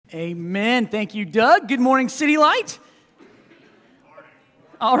Amen. Thank you, Doug. Good morning, City Light.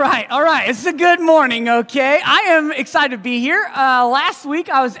 All right. It's a good morning, okay? I am excited to be here. Last week,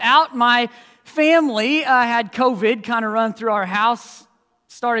 I was out. My family had COVID kind of run through our house.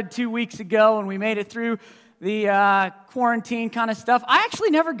 Started 2 weeks ago, and we made it through the quarantine kind of stuff. I actually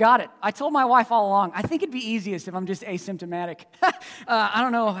never got it. I told my wife all along, I think it'd be easiest if I'm just asymptomatic. I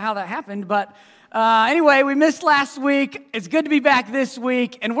don't know how that happened, but anyway, we missed last week. It's good to be back this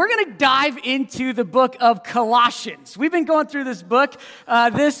week, and we're going to dive into the book of Colossians. We've been going through this book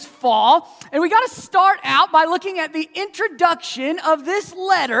this fall, and we got to start out by looking at the introduction of this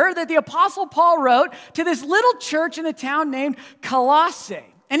letter that the Apostle Paul wrote to this little church in the town named Colossae.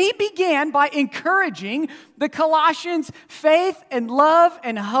 And he began by encouraging the Colossians' faith and love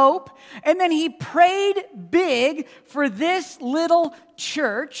and hope, and then he prayed big for this little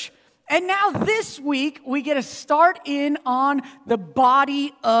church. And now this week, we get to start in on the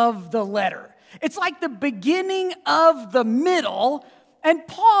body of the letter. It's like the beginning of the middle, and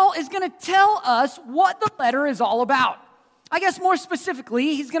Paul is going to tell us what the letter is all about. I guess more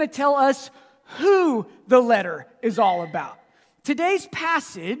specifically, he's going to tell us who the letter is all about. Today's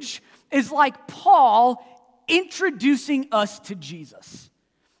passage is like Paul introducing us to Jesus.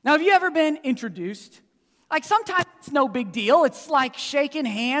 Now, have you ever been introduced? Like sometimes it's no big deal. It's like shaking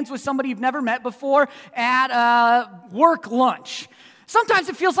hands with somebody you've never met before at a work lunch. Sometimes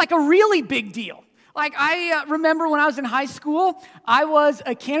it feels like a really big deal. Like I remember when I was in high school, I was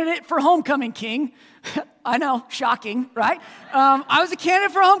a candidate for homecoming king. I know, shocking, right? I was a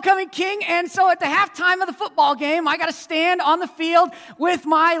candidate for homecoming king, and so at the halftime of the football game, I got to stand on the field with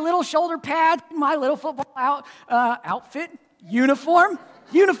my little shoulder pads, my little football uniform.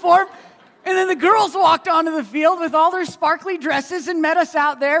 And then the girls walked onto the field with all their sparkly dresses and met us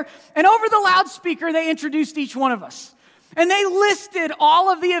out there. And over the loudspeaker, they introduced each one of us. And they listed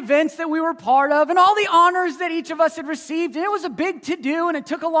all of the events that we were part of and all the honors that each of us had received. And it was a big to-do, and it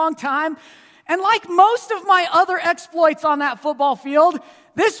took a long time. And like most of my other exploits on that football field,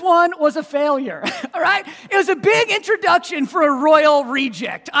 this one was a failure, all right? It was a big introduction for a royal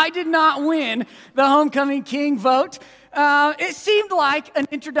reject. I did not win the homecoming king vote. It seemed like an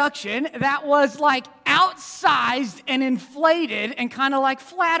introduction that was like outsized and inflated and kind of like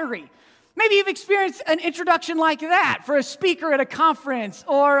flattery. Maybe you've experienced an introduction like that for a speaker at a conference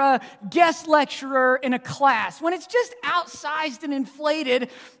or a guest lecturer in a class. When it's just outsized and inflated,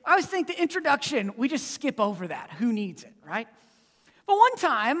 I always think the introduction, we just skip over that. Who needs it, right? But one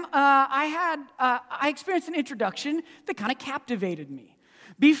time, I experienced an introduction that kind of captivated me.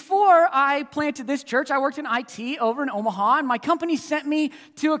 Before I planted this church, I worked in IT over in Omaha, and my company sent me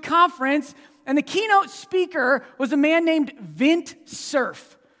to a conference, and the keynote speaker was a man named Vint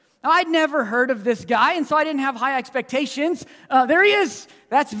Cerf. Now, I'd never heard of this guy, and so I didn't have high expectations. There he is.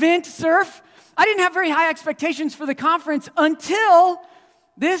 That's Vint Cerf. I didn't have very high expectations for the conference until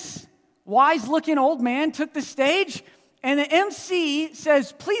this wise-looking old man took the stage, and the MC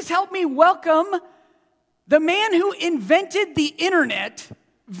says, "Please help me welcome the man who invented the internet,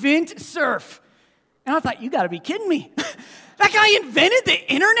 Vint Cerf." And I thought, you got to be kidding me. That guy invented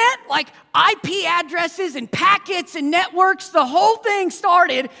the internet? Like IP addresses and packets and networks. The whole thing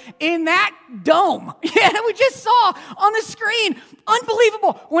started in that dome. Yeah, we just saw on the screen.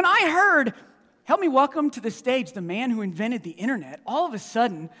 Unbelievable. When I heard, "Help me welcome to the stage the man who invented the internet," all of a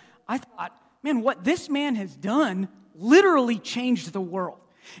sudden, I thought, man, what this man has done literally changed the world.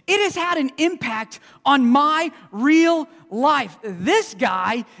 It has had an impact on my real life. This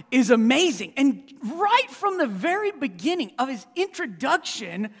guy is amazing. And right from the very beginning of his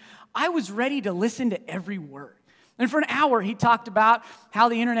introduction, I was ready to listen to every word. And for an hour, he talked about how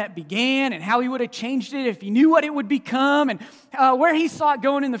the internet began and how he would have changed it if he knew what it would become and where he saw it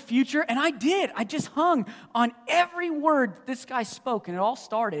going in the future. And I did. I just hung on every word this guy spoke. And it all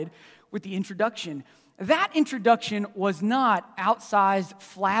started with the introduction. That introduction was not outsized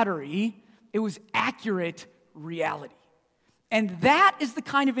flattery. It was accurate reality. And that is the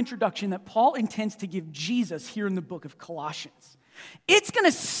kind of introduction that Paul intends to give Jesus here in the book of Colossians. It's going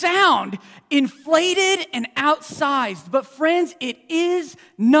to sound inflated and outsized, but friends, it is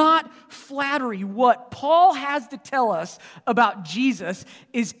not flattery. What Paul has to tell us about Jesus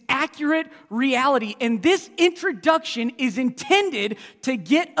is accurate reality, and this introduction is intended to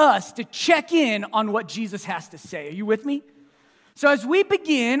get us to check in on what Jesus has to say. Are you with me? So as we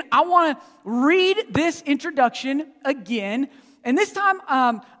begin, I want to read this introduction again, and this time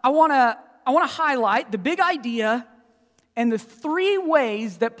I want to highlight the big idea and the three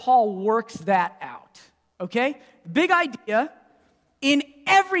ways that Paul works that out, okay? Big idea, in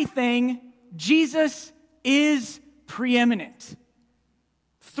everything, Jesus is preeminent.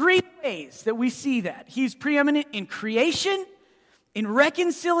 Three ways that we see that. He's preeminent in creation, in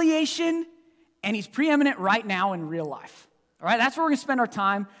reconciliation, and he's preeminent right now in real life. All right, that's where we're going to spend our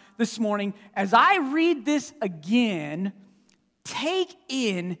time this morning. As I read this again, take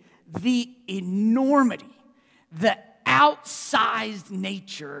in the enormity, the outsized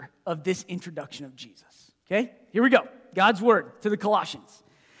nature of this introduction of Jesus. Okay, here we go. God's word to the Colossians.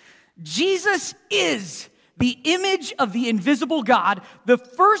 Jesus is the image of the invisible God, the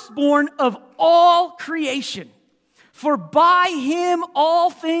firstborn of all creation. For by him all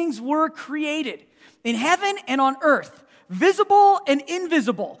things were created, in heaven and on earth, visible and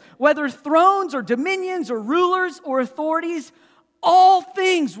invisible, whether thrones or dominions or rulers or authorities, all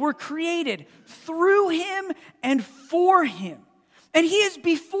things were created through him and for him. And he is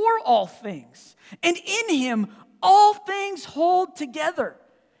before all things, and in him all things hold together.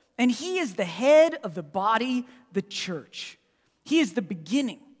 And he is the head of the body, the church. He is the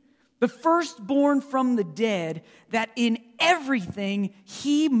beginning, the firstborn from the dead, that in everything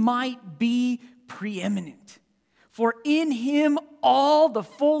he might be preeminent. For in him all the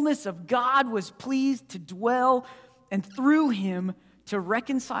fullness of God was pleased to dwell, and through him to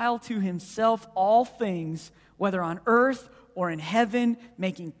reconcile to himself all things, whether on earth or in heaven,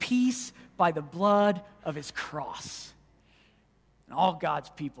 making peace by the blood of his cross. And all God's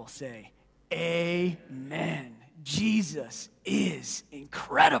people say, amen. Jesus is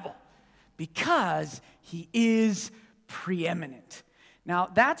incredible because he is preeminent. Now,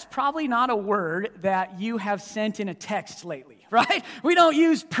 that's probably not a word that you have sent in a text lately, right? We don't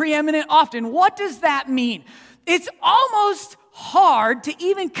use preeminent often. What does that mean? It's almost hard to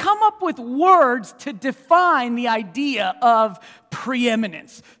even come up with words to define the idea of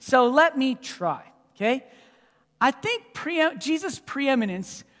preeminence. So let me try, okay? I think Jesus'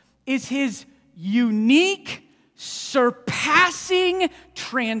 preeminence is his unique, surpassing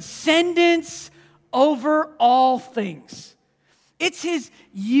transcendence over all things. It's his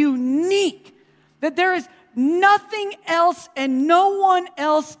unique, that there is nothing else and no one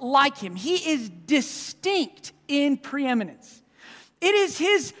else like him. He is distinct in preeminence. It is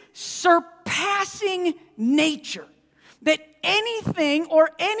his surpassing nature that anything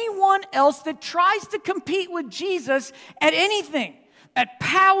or anyone else that tries to compete with Jesus at anything, at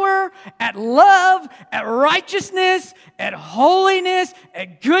power, at love, at righteousness, at holiness,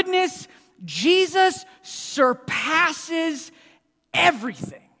 at goodness, Jesus surpasses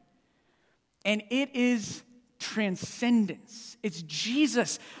everything. And it is transcendence. It's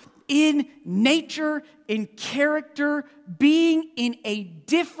Jesus in nature, in character, being in a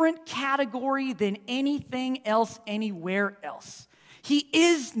different category than anything else, anywhere else. He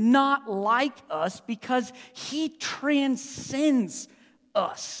is not like us because he transcends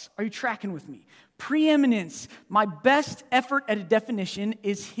us. Are you tracking with me? Preeminence, my best effort at a definition,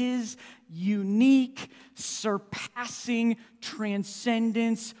 is his unique, surpassing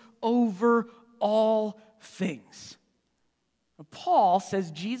transcendence over all things. Paul says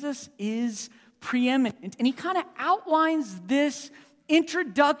Jesus is preeminent, and he kind of outlines this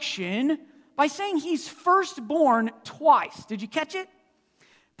introduction by saying he's firstborn twice. Did you catch it?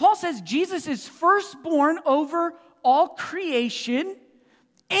 Paul says Jesus is firstborn over all creation,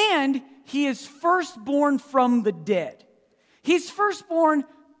 and he is firstborn from the dead. He's firstborn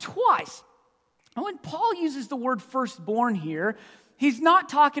twice. And when Paul uses the word firstborn here, he's not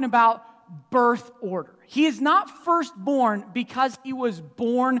talking about birth order. He is not firstborn because he was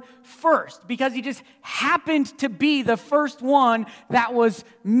born first, because he just happened to be the first one that was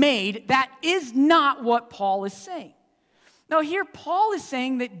made. That is not what Paul is saying. Now here, Paul is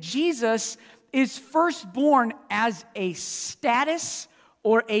saying that Jesus is firstborn as a status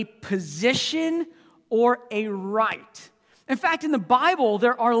or a position or a right. In fact, in the Bible,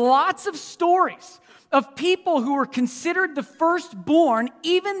 there are lots of stories of people who were considered the firstborn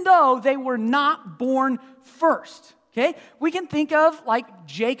even though they were not born first. Okay? We can think of like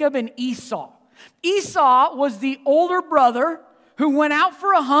Jacob and Esau. Esau was the older brother who went out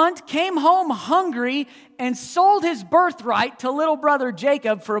for a hunt, came home hungry, and sold his birthright to little brother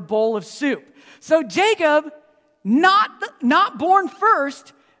Jacob for a bowl of soup. So Jacob, not born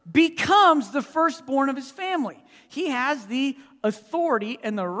first, becomes the firstborn of his family. He has the authority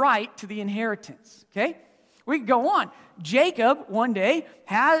and the right to the inheritance, okay? We can go on. Jacob, one day,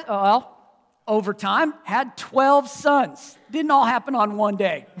 over time, had 12 sons. Didn't all happen on one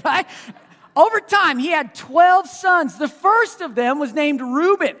day, right? Over time, he had 12 sons. The first of them was named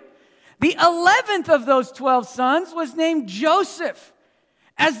Reuben. The 11th of those 12 sons was named Joseph.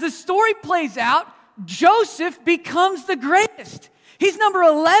 As the story plays out, Joseph becomes the greatest. He's number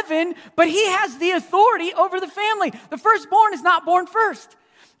 11, but he has the authority over the family. The firstborn is not born first.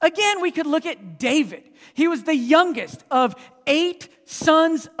 Again, we could look at David. He was the youngest of 8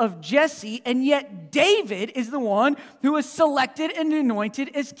 sons of Jesse, and yet David is the one who was selected and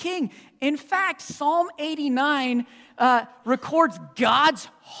anointed as king. In fact, Psalm 89 records God's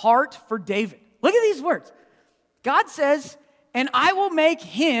heart for David. Look at these words. God says, "And I will make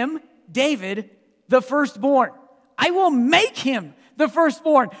him," David, "the firstborn. I will make him the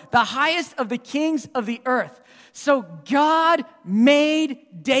firstborn, the highest of the kings of the earth." So God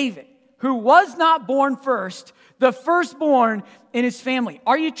made David, who was not born first, the firstborn in his family.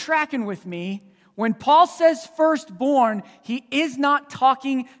 Are you tracking with me? When Paul says firstborn, he is not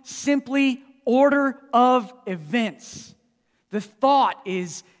talking simply order of events. The thought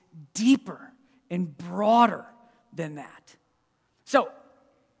is deeper and broader than that. So,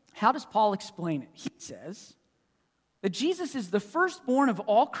 how does Paul explain it? He says that Jesus is the firstborn of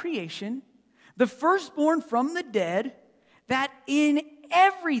all creation, the firstborn from the dead, that in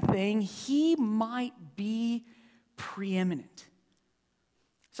everything he might be preeminent.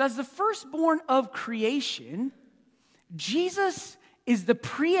 So as the firstborn of creation, Jesus is the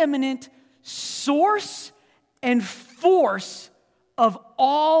preeminent source and force of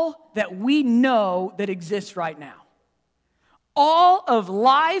all that we know that exists right now. All of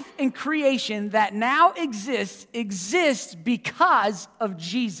life and creation that now exists because of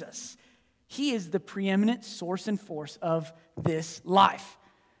Jesus. He is the preeminent source and force of this life.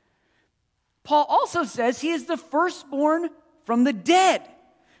 Paul also says he is the firstborn from the dead,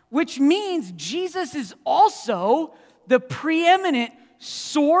 which means Jesus is also the preeminent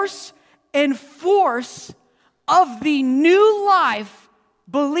source and force of the new life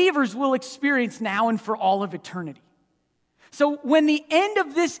believers will experience now and for all of eternity. So when the end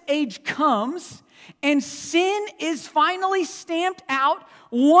of this age comes and sin is finally stamped out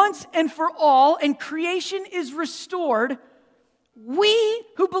once and for all and creation is restored, we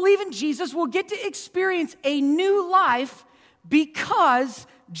who believe in Jesus will get to experience a new life because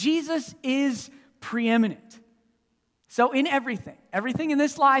Jesus is preeminent. So in everything in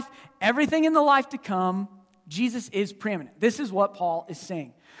this life, everything in the life to come, Jesus is preeminent. This is what Paul is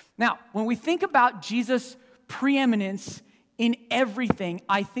saying. Now, when we think about Jesus' preeminence in everything,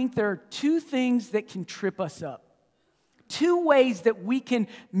 I think there are 2 things that can trip us up. 2 ways that we can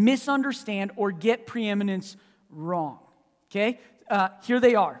misunderstand or get preeminence wrong. Okay? Here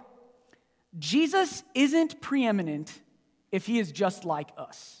they are. Jesus isn't preeminent if he is just like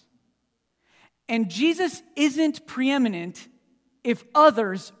us. And Jesus isn't preeminent if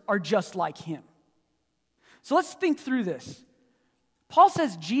others are just like him. So let's think through this. Paul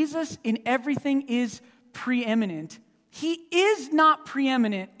says Jesus in everything is preeminent. He is not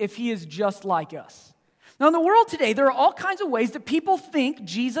preeminent if he is just like us. Now, in the world today, there are all kinds of ways that people think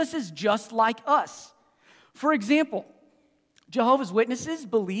Jesus is just like us. For example, Jehovah's Witnesses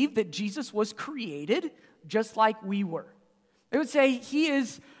believe that Jesus was created just like we were. They would say he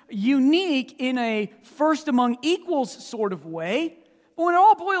is unique in a first among equals sort of way, but when it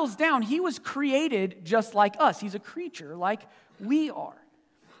all boils down, he was created just like us. He's a creature like we are.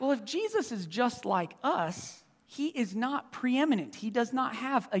 Well, if Jesus is just like us, he is not preeminent. He does not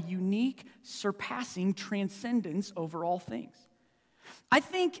have a unique, surpassing transcendence over all things. I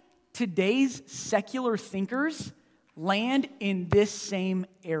think today's secular thinkers land in this same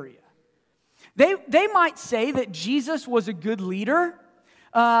area. They might say that Jesus was a good leader,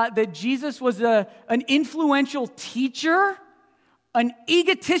 that Jesus was an influential teacher, an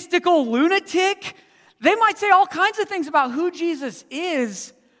egotistical lunatic. They might say all kinds of things about who Jesus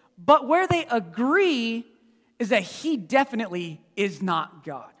is, but where they agree is that he definitely is not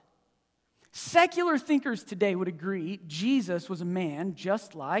God. Secular thinkers today would agree Jesus was a man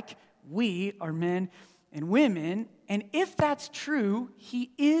just like we are men and women, and if that's true,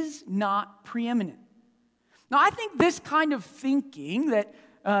 he is not preeminent. Now, I think this kind of thinking that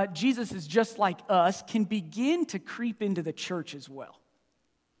Jesus is just like us can begin to creep into the church as well.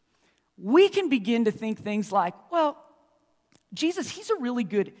 We can begin to think things like, well, Jesus, he's a really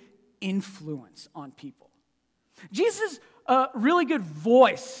good influence on people. Jesus is a really good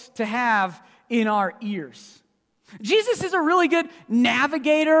voice to have in our ears. Jesus is a really good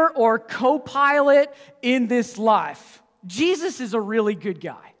navigator or co-pilot in this life. Jesus is a really good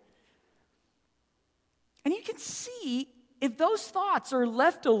guy. And you can see, if those thoughts are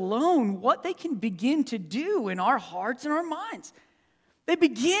left alone, what they can begin to do in our hearts and our minds. They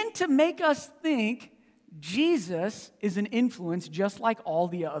begin to make us think Jesus is an influence just like all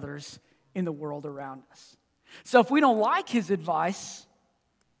the others in the world around us. So if we don't like his advice,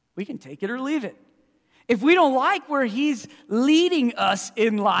 we can take it or leave it. If we don't like where he's leading us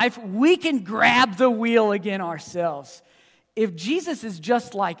in life, we can grab the wheel again ourselves. if Jesus is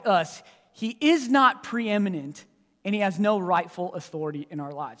just like us, he is not preeminent and he has no rightful authority in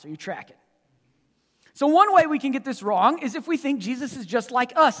our lives. Are you tracking? So one way we can get this wrong is if we think Jesus is just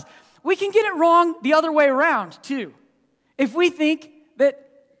like us. We can get it wrong the other way around too. If we think that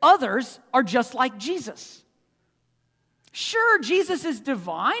others are just like Jesus. Sure, Jesus is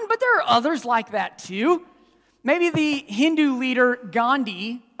divine, but there are others like that too. Maybe the Hindu leader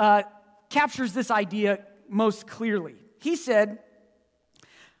Gandhi captures this idea most clearly. He said,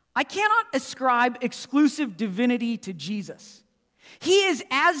 I cannot ascribe exclusive divinity to Jesus. He is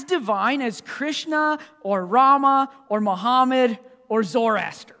as divine as Krishna or Rama or Muhammad or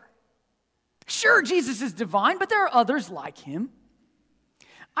Zoroaster. Sure, Jesus is divine, but there are others like him.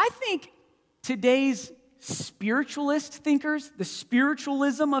 I think today's spiritualist thinkers, the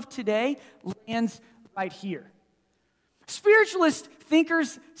spiritualism of today, lands right here. Spiritualist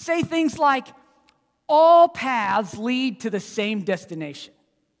thinkers say things like, all paths lead to the same destination.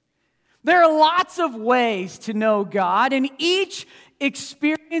 There are lots of ways to know God, and each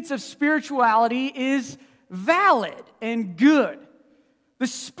experience of spirituality is valid and good. The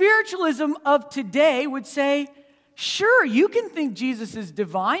spiritualism of today would say, sure, you can think Jesus is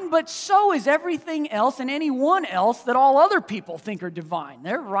divine, but so is everything else and anyone else that all other people think are divine.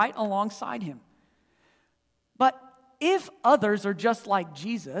 They're right alongside him. But if others are just like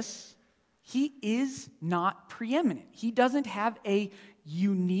Jesus, he is not preeminent. He doesn't have a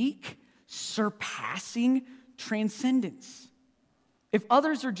unique, surpassing transcendence. If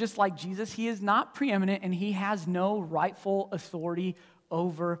others are just like Jesus, he is not preeminent and he has no rightful authority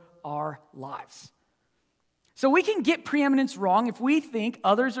over our lives. So we can get preeminence wrong if we think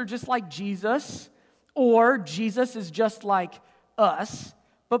others are just like Jesus or Jesus is just like us.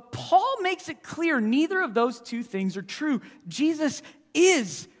 But Paul makes it clear neither of those two things are true. Jesus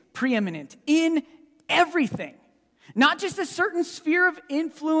is preeminent in everything. Not just a certain sphere of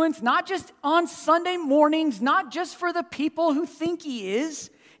influence, not just on Sunday mornings, not just for the people who think he is.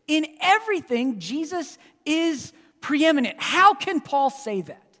 In everything, Jesus is preeminent. How can Paul say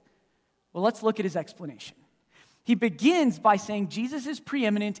that? Well, let's look at his explanation. He begins by saying Jesus is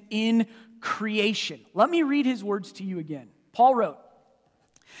preeminent in creation. Let me read his words to you again. Paul wrote,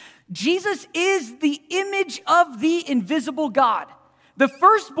 Jesus is the image of the invisible God, the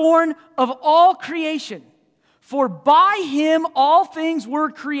firstborn of all creation. For by him all things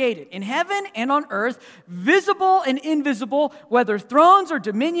were created, in heaven and on earth, visible and invisible, whether thrones or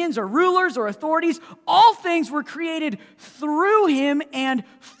dominions or rulers or authorities, all things were created through him and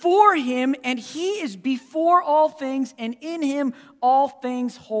for him, and he is before all things, and in him all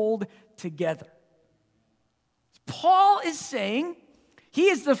things hold together. Paul is saying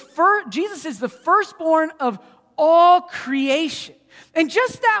Jesus is the firstborn of all creation. And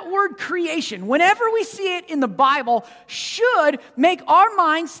just that word creation, whenever we see it in the Bible, should make our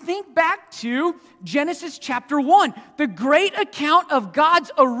minds think back to Genesis chapter 1, the great account of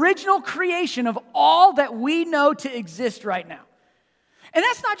God's original creation of all that we know to exist right now. And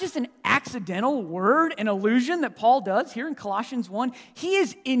that's not just an accidental word, an allusion that Paul does here in Colossians 1. He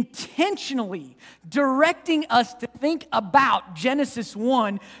is intentionally directing us to think about Genesis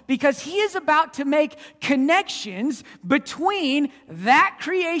 1 because he is about to make connections between that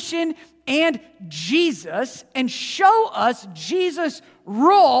creation and Jesus and show us Jesus'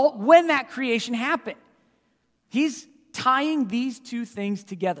 role when that creation happened. He's tying these two things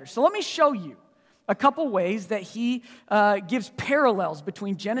together. So let me show you a couple ways that he gives parallels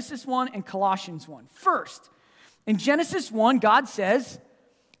between Genesis 1 and Colossians 1. First, in Genesis 1, God says,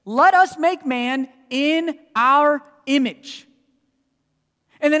 let us make man in our image.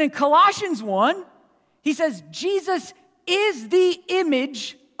 And then in Colossians 1, he says, Jesus is the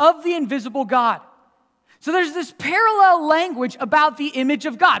image of the invisible God. So there's this parallel language about the image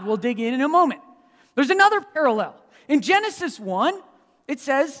of God. We'll dig in a moment. There's another parallel. In Genesis 1, it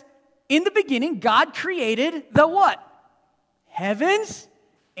says, in the beginning, God created the what? Heavens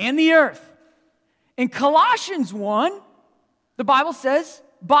and the earth. In Colossians 1, the Bible says,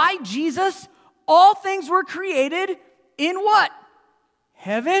 by Jesus, all things were created in what?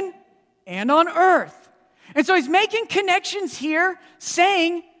 Heaven and on earth. And so he's making connections here,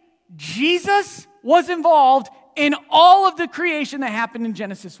 saying Jesus was involved in all of the creation that happened in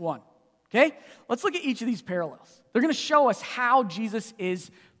Genesis 1. Okay? Let's look at each of these parallels. They're going to show us how Jesus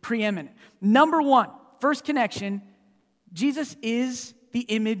is preeminent. Number one, first connection, Jesus is the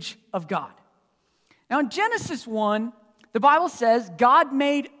image of God. Now in Genesis 1, the Bible says God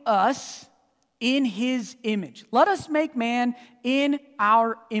made us in his image. Let us make man in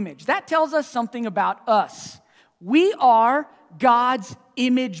our image. That tells us something about us. We are God's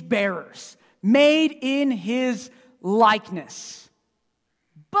image bearers, made in his likeness.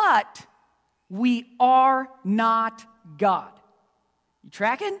 But we are not God. You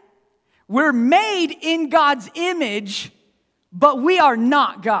tracking? We're made in God's image, but we are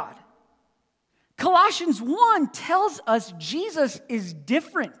not God. Colossians 1 tells us Jesus is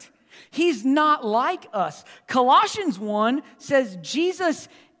different. He's not like us. Colossians 1 says Jesus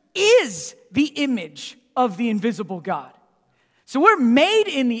is the image of the invisible God. So we're made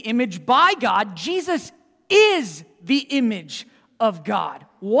in the image by God. Jesus is the image of God.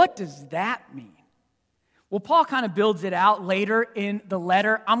 What does that mean? Well, Paul kind of builds it out later in the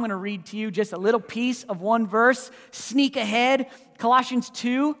letter. I'm going to read to you just a little piece of one verse. Sneak ahead. Colossians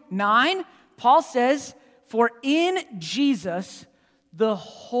 2:9. Paul says, "For in Jesus the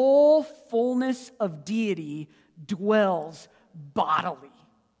whole fullness of deity dwells bodily."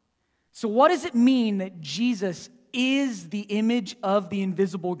 So what does it mean that Jesus is the image of the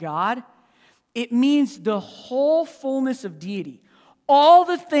invisible God? It means the whole fullness of deity. All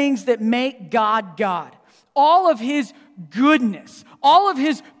the things that make God God. All of his goodness, all of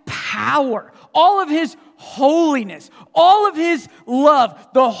his power, all of his holiness, all of his love,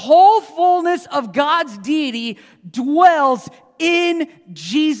 the whole fullness of God's deity dwells in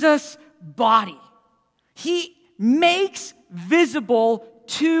Jesus' body. He makes visible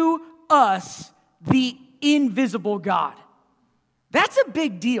to us the invisible God. That's a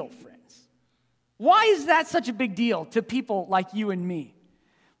big deal, friends. Why is that such a big deal to people like you and me?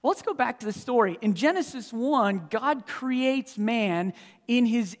 Well, let's go back to the story. In Genesis 1, God creates man in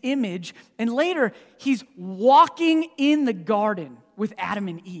his image, and later he's walking in the garden with Adam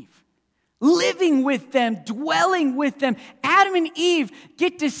and Eve, living with them, dwelling with them. Adam and Eve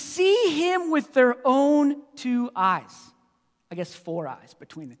get to see him with their own two eyes. I guess 4 eyes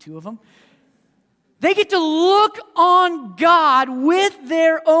between the two of them. They get to look on God with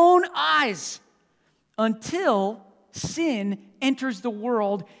their own eyes until sin enters the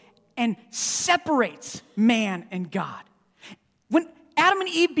world and separates man and God. When Adam and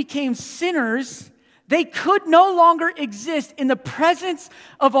Eve became sinners, they could no longer exist in the presence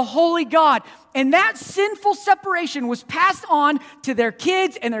of a holy God. And that sinful separation was passed on to their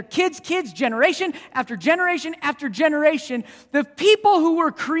kids and their kids' kids, generation after generation after generation. The people who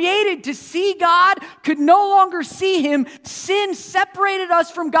were created to see God could no longer see him. Sin separated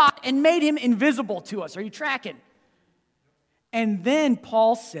us from God and made him invisible to us. Are you tracking? And then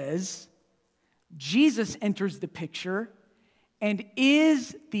Paul says, Jesus enters the picture and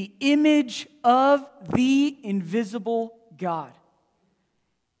is the image of the invisible God.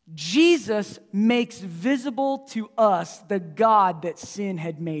 Jesus makes visible to us the God that sin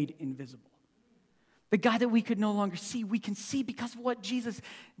had made invisible. The God that we could no longer see, we can see because of what Jesus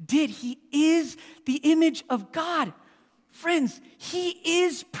did. He is the image of God. Friends, he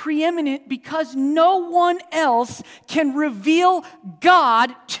is preeminent because no one else can reveal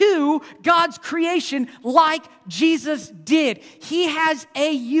God to God's creation like Jesus did. He has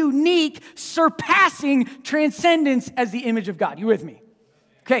a unique, surpassing transcendence as the image of God. You with me?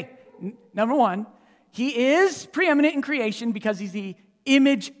 Okay, number one, he is preeminent in creation because he's the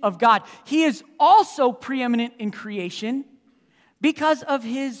image of God. He is also preeminent in creation because of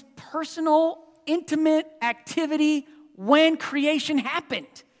his personal, intimate activity when creation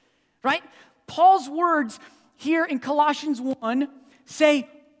happened, right? Paul's words here in Colossians 1 say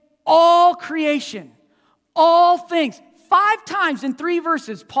all creation, all things. 5 times in 3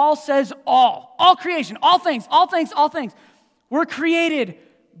 verses, Paul says all creation, all things, all things, all things were created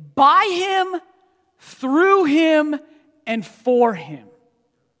by him, through him, and for him.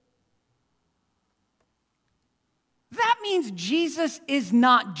 That means Jesus is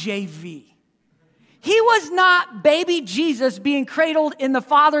not JV. He was not baby Jesus being cradled in the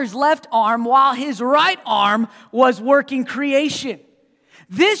Father's left arm while his right arm was working creation.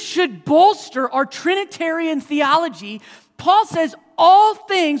 This should bolster our Trinitarian theology. Paul says all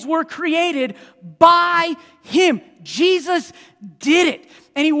things were created by him. Jesus did it.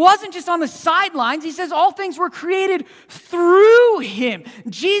 And he wasn't just on the sidelines. He says all things were created through him.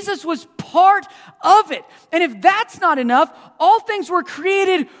 Jesus was part of it. And if that's not enough, all things were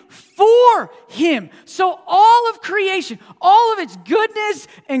created for him. So all of creation, all of its goodness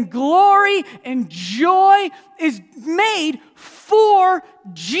and glory and joy is made for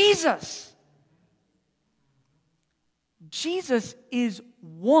Jesus. Jesus is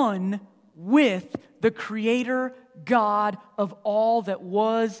one with the Creator God of all that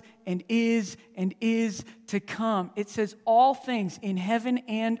was and is to come. It says all things in heaven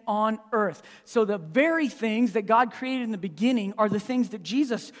and on earth. So the very things that God created in the beginning are the things that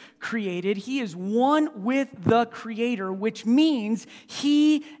Jesus created. He is one with the Creator, which means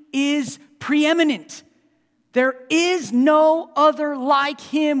he is preeminent. There is no other like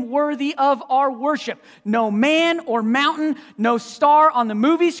him worthy of our worship. No man or mountain, no star on the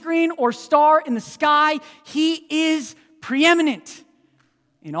movie screen or star in the sky. He is preeminent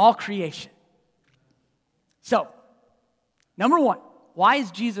in all creation. So, number one, why is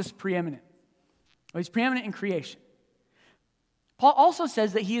Jesus preeminent? Well, he's preeminent in creation. Paul also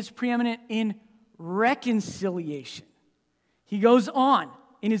says that he is preeminent in reconciliation. He goes on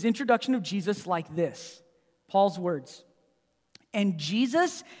in his introduction of Jesus like this. Paul's words, and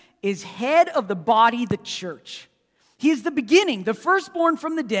Jesus is head of the body, the church. He is the beginning, the firstborn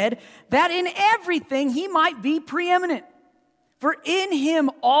from the dead, that in everything he might be preeminent. For in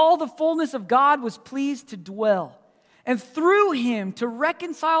him all the fullness of God was pleased to dwell, and through him to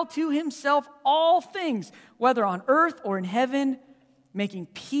reconcile to himself all things, whether on earth or in heaven, making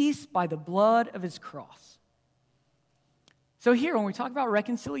peace by the blood of his cross. So here, when we talk about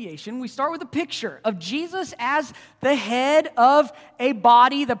reconciliation, we start with a picture of Jesus as the head of a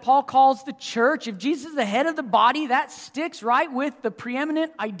body that Paul calls the church. If Jesus is the head of the body, that sticks right with the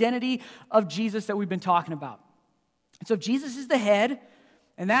preeminent identity of Jesus that we've been talking about. And so if Jesus is the head,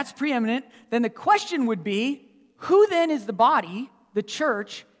 and that's preeminent, then the question would be, who then is the body, the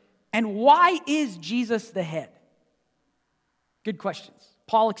church, and why is Jesus the head? Good questions.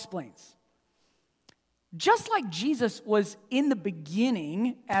 Paul explains. Just like Jesus was in the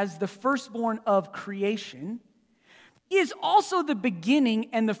beginning as the firstborn of creation, he is also the beginning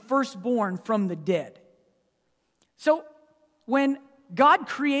and the firstborn from the dead. So when God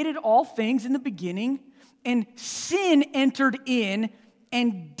created all things in the beginning, and sin entered in,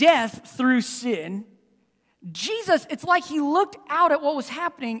 and death through sin, Jesus, it's like he looked out at what was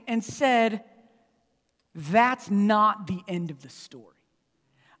happening and said, that's not the end of the story.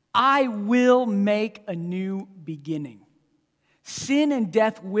 I will make a new beginning. Sin and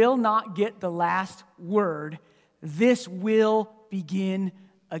death will not get the last word. This will begin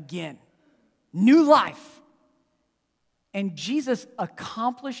again. New life. And Jesus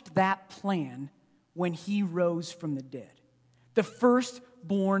accomplished that plan when he rose from the dead. The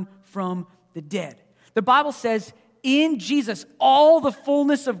firstborn from the dead. The Bible says, in Jesus, all the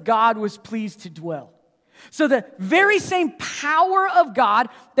fullness of God was pleased to dwell. So the very same power of God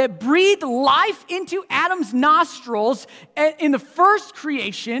that breathed life into Adam's nostrils in the first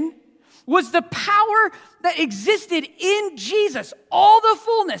creation was the power that existed in Jesus. All the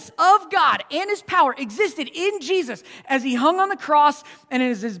fullness of God and his power existed in Jesus as he hung on the cross and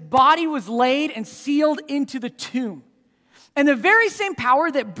as his body was laid and sealed into the tomb. And the very same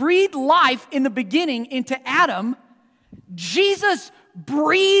power that breathed life in the beginning into Adam, Jesus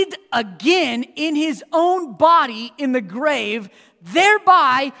breathed again in his own body in the grave,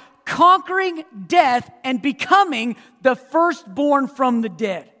 thereby conquering death and becoming the firstborn from the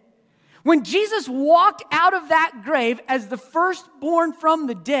dead. When Jesus walked out of that grave as the firstborn from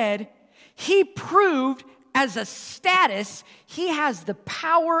the dead, he proved as a status he has the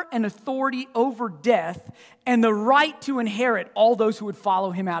power and authority over death and the right to inherit all those who would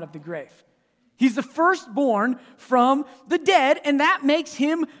follow him out of the grave. He's the firstborn from the dead, and that makes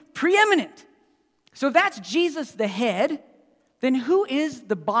him preeminent. So if that's Jesus the head, then who is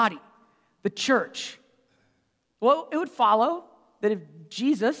the body, the church? Well, it would follow that if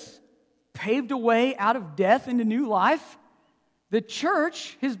Jesus paved a way out of death into new life, the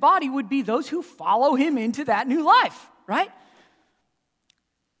church, his body, would be those who follow him into that new life, right?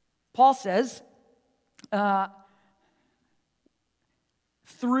 Paul says,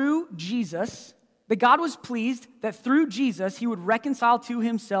 through Jesus, that God was pleased that through Jesus he would reconcile to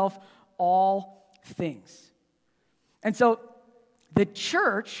himself all things. And so the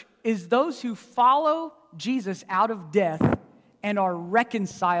church is those who follow Jesus out of death and are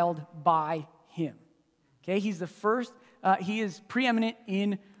reconciled by him. Okay, he's the first, he is preeminent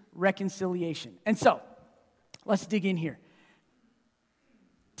in reconciliation. And so, let's dig in here.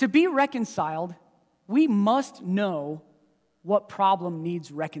 To be reconciled, we must know what problem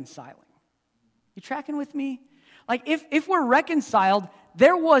needs reconciling. You tracking with me? Like if we're reconciled,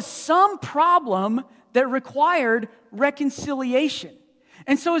 there was some problem that required reconciliation.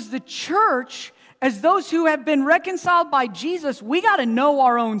 And so as the church, as those who have been reconciled by Jesus, we got to know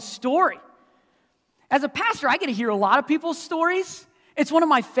our own story. As a pastor, I get to hear a lot of people's stories. It's one of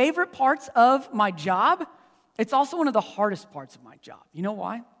my favorite parts of my job. It's also one of the hardest parts of my job. You know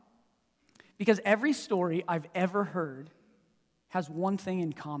why? Because every story I've ever heard has one thing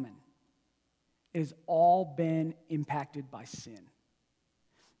in common. It has all been impacted by sin.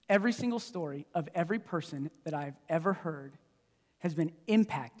 Every single story of every person that I've ever heard has been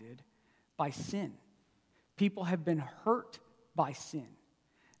impacted by sin. People have been hurt by sin.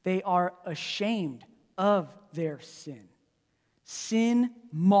 They are ashamed of their sin. Sin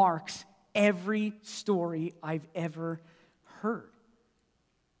marks every story I've ever heard.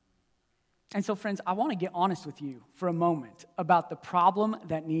 And so, friends, I want to get honest with you for a moment about the problem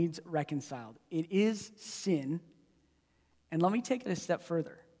that needs reconciled. It is sin. And let me take it a step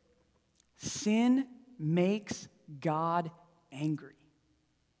further. Sin makes God angry.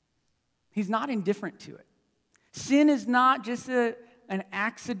 He's not indifferent to it. Sin is not just an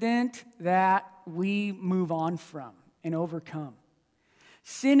accident that we move on from and overcome.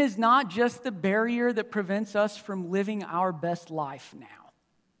 Sin is not just the barrier that prevents us from living our best life now.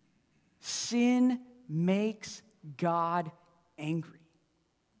 Sin makes God angry.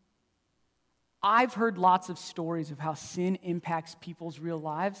 I've heard lots of stories of how sin impacts people's real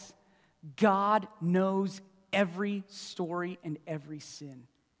lives. God knows every story and every sin.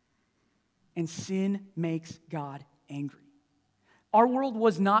 And sin makes God angry. Our world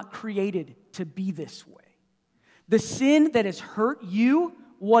was not created to be this way. The sin that has hurt you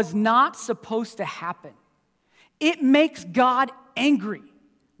was not supposed to happen. It makes God angry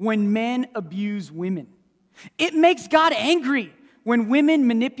when men abuse women. It makes God angry when women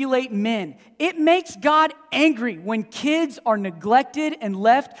manipulate men. It makes God angry when kids are neglected and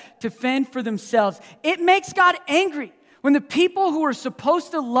left to fend for themselves. It makes God angry when the people who are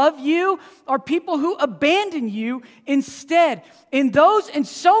supposed to love you are people who abandon you instead. In those and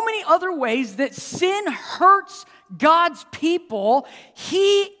so many other ways that sin hurts God's people,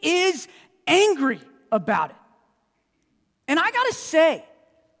 He is angry about it. And I gotta say,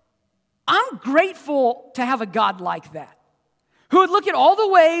 I'm grateful to have a God like that, who would look at all the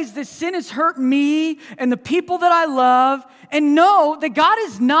ways that sin has hurt me and the people that I love and know that God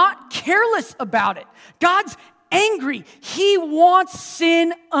is not careless about it. God's angry. He wants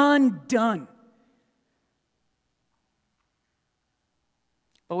sin undone.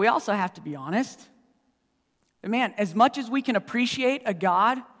 But we also have to be honest. Man, as much as we can appreciate a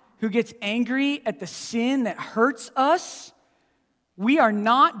God who gets angry at the sin that hurts us, we are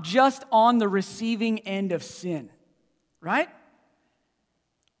not just on the receiving end of sin, right?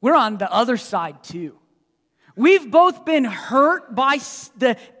 We're on the other side too. We've both been hurt by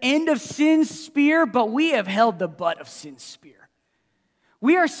the end of sin's spear, but we have held the butt of sin's spear.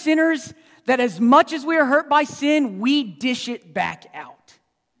 We are sinners that as much as we are hurt by sin, we dish it back out.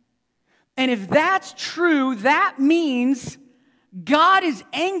 And if that's true, that means God is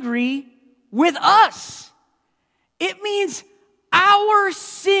angry with us. It means our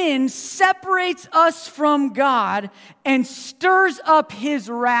sin separates us from God and stirs up His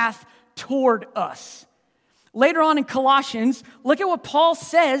wrath toward us. Later on in Colossians, look at what Paul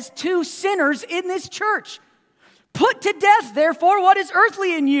says to sinners in this church. Put to death, therefore, what is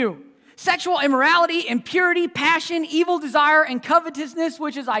earthly in you. Sexual immorality, impurity, passion, evil desire, and covetousness,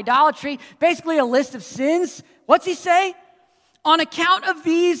 which is idolatry. Basically a list of sins. What's he say? On account of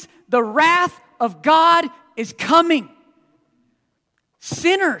these, the wrath of God is coming.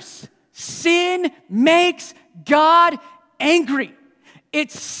 Sinners, sin makes God angry.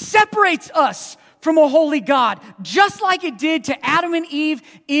 It separates us from a holy God, just like it did to Adam and Eve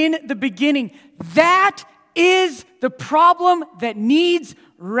in the beginning. That is the problem that needs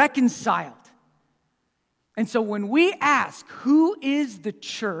reconciled. And so when we ask, who is the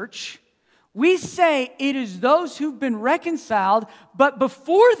church? We say it is those who've been reconciled, but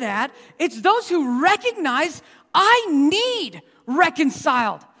before that, it's those who recognize I need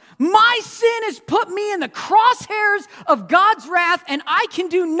reconciled. My sin has put me in the crosshairs of God's wrath, and I can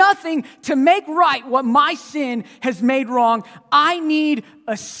do nothing to make right what my sin has made wrong. I need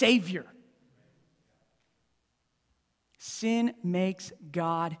a Savior. Sin makes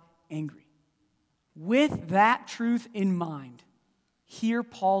God angry. With that truth in mind, hear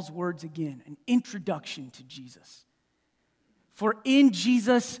Paul's words again, an introduction to Jesus. For in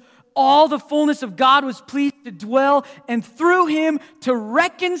Jesus, all the fullness of God was pleased to dwell, and through Him to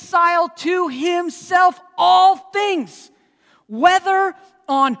reconcile to Himself all things, whether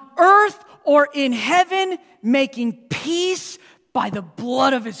on earth or in heaven, making peace by the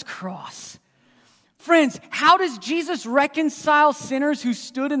blood of His cross. Friends, how does Jesus reconcile sinners who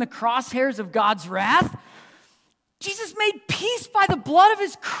stood in the crosshairs of God's wrath? Jesus made peace by the blood of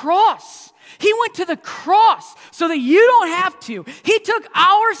His cross. He went to the cross so that you don't have to. He took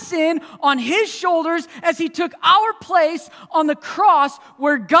our sin on His shoulders as He took our place on the cross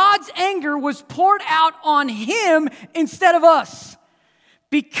where God's anger was poured out on Him instead of us.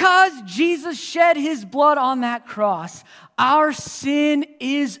 Because Jesus shed His blood on that cross, our sin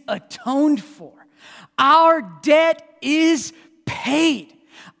is atoned for. Our debt is paid.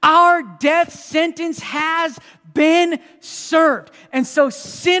 Our death sentence has been served. And so,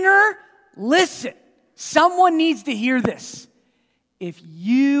 sinner, listen. Someone needs to hear this. If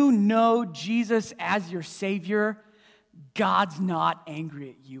you know Jesus as your Savior, God's not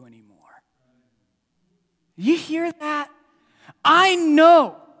angry at you anymore. You hear that? I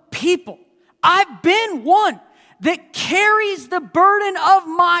know people. I've been one that carries the burden of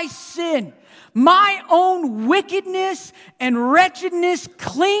my sin. My own wickedness and wretchedness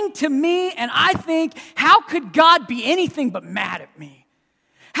cling to me, and I think, how could God be anything but mad at me?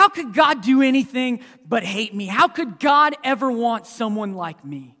 How could God do anything but hate me? How could God ever want someone like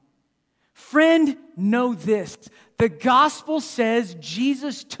me? Friend, know this. The gospel says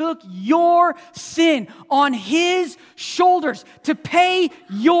Jesus took your sin on his shoulders to pay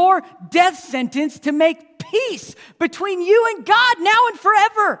your death sentence, to make peace between you and God now and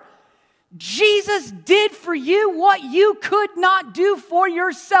forever. Jesus did for you what you could not do for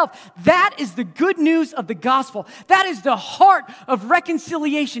yourself. That is the good news of the gospel. That is the heart of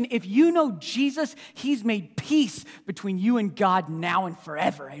reconciliation. If you know Jesus, he's made peace between you and God now and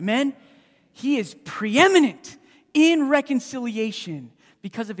forever. Amen? He is preeminent in reconciliation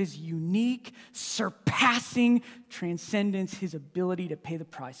because of his unique, surpassing transcendence, his ability to pay the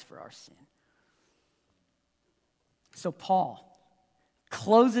price for our sin. So Paul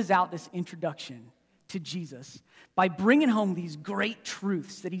closes out this introduction to Jesus by bringing home these great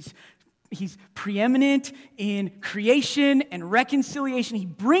truths that he's preeminent in creation and reconciliation. He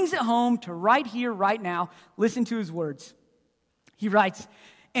brings it home to right here, right now. Listen to his words. He writes,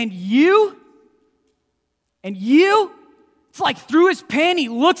 and you, it's like through his pen, he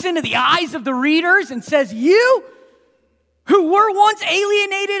looks into the eyes of the readers and says, you who were once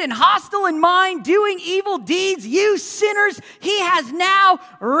alienated and hostile in mind, doing evil deeds, you sinners, he has now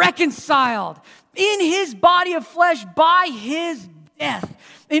reconciled in his body of flesh by his death,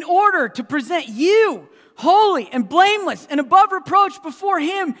 in order to present you holy and blameless and above reproach before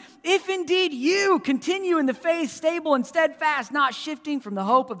him, if indeed you continue in the faith, stable and steadfast, not shifting from the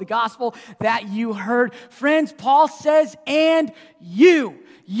hope of the gospel that you heard. Friends, Paul says, and you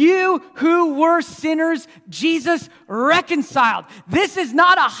who were sinners, Jesus reconciled. This is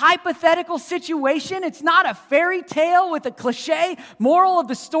not a hypothetical situation. It's not a fairy tale with a cliche moral of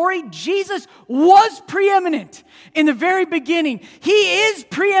the story. Jesus was preeminent in the very beginning. He is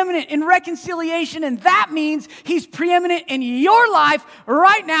preeminent in reconciliation, and that means he's preeminent in your life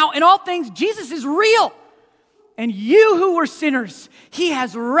right now. In all things, Jesus is real. And you who were sinners, he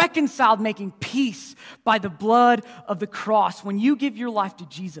has reconciled, making peace by the blood of the cross. When you give your life to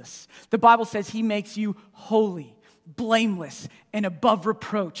Jesus, the Bible says he makes you holy, blameless, and above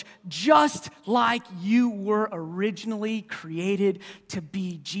reproach, just like you were originally created to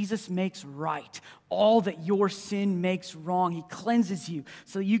be. Jesus makes right all that your sin makes wrong. He cleanses you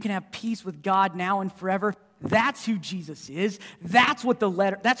so that you can have peace with God now and forever. That's who Jesus is. That's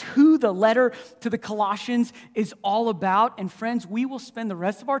who the letter to the Colossians is all about. And friends, we will spend the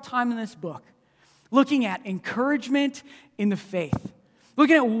rest of our time in this book looking at encouragement in the faith,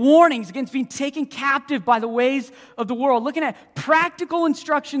 looking at warnings against being taken captive by the ways of the world, looking at practical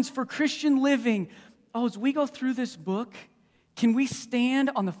instructions for Christian living. Oh, as we go through this book, can we stand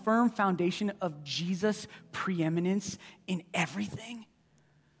on the firm foundation of Jesus' preeminence in everything?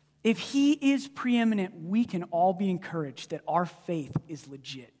 If he is preeminent, we can all be encouraged that our faith is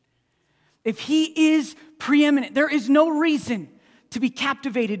legit. If he is preeminent, there is no reason to be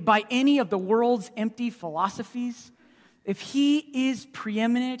captivated by any of the world's empty philosophies. If he is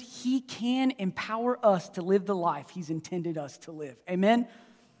preeminent, he can empower us to live the life he's intended us to live. Amen?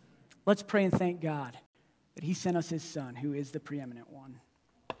 Let's pray and thank God that he sent us his son, who is the preeminent one.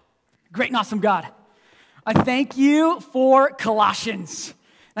 Great and awesome God, I thank you for Colossians.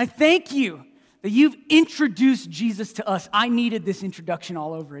 And I thank you that you've introduced Jesus to us. I needed this introduction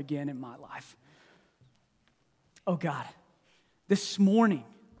all over again in my life. Oh God, this morning,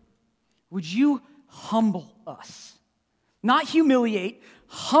 would you humble us? Not humiliate,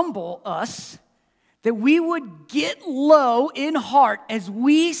 humble us, that we would get low in heart as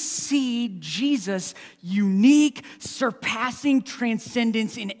we see Jesus' unique, surpassing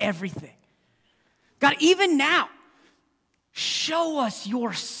transcendence in everything. God, even now, show us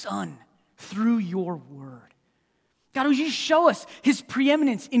your son through your word. God, would you show us his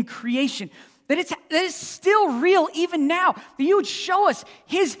preeminence in creation, that is still real even now, that you would show us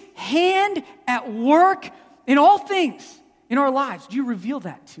his hand at work in all things in our lives. Would you reveal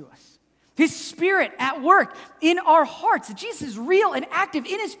that to us? His spirit at work in our hearts, that Jesus is real and active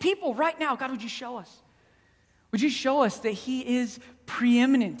in his people right now. God, would you show us? Would you show us that he is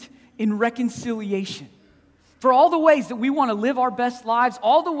preeminent in reconciliation? for all the ways that we want to live our best lives,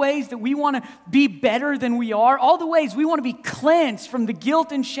 all the ways that we want to be better than we are, all the ways we want to be cleansed from the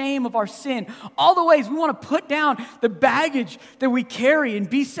guilt and shame of our sin, all the ways we want to put down the baggage that we carry and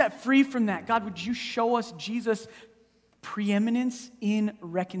be set free from that. God, would you show us Jesus' preeminence in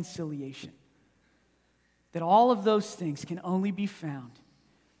reconciliation? That all of those things can only be found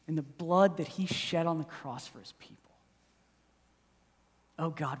in the blood that he shed on the cross for his people. Oh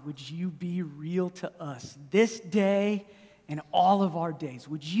God, would you be real to us this day and all of our days?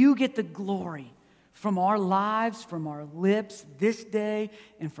 Would you get the glory from our lives, from our lips this day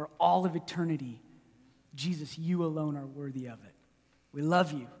and for all of eternity? Jesus, you alone are worthy of it. We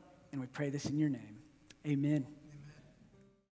love you and we pray this in your name. Amen.